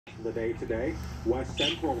of the day today. West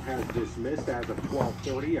Central has dismissed as of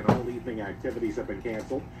 12:30, and all evening activities have been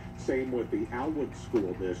canceled. Same with the Alwood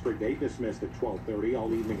School District. They dismissed at 12:30.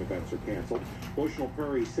 All evening events are canceled. Bushnell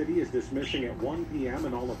Prairie City is dismissing at 1 p.m.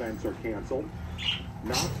 and all events are canceled.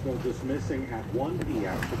 Knoxville dismissing at 1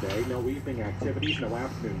 p.m. today. No evening activities, no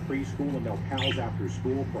afternoon preschool, and no PALS after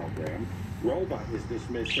school program. Roba is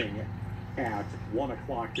dismissing at 1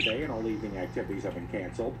 o'clock today, and all evening activities have been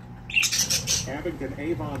canceled. Abington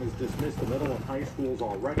Avon is dismissed the middle and high schools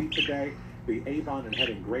already today. The Avon and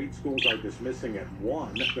Heading grade schools are dismissing at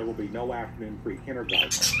 1. There will be no afternoon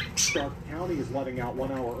pre-kindergarten. Stark County is letting out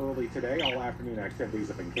 1 hour early today. All afternoon activities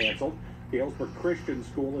have been canceled. Galesburg Christian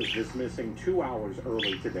School is dismissing 2 hours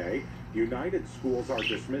early today. United Schools are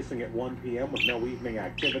dismissing at 1 p.m. with no evening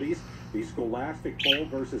activities. The Scholastic Bowl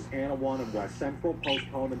versus Anawan and West Central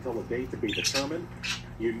postponed until a date to be determined.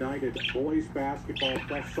 United Boys Basketball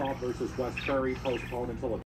Fresh Salt versus West Prairie postponed until a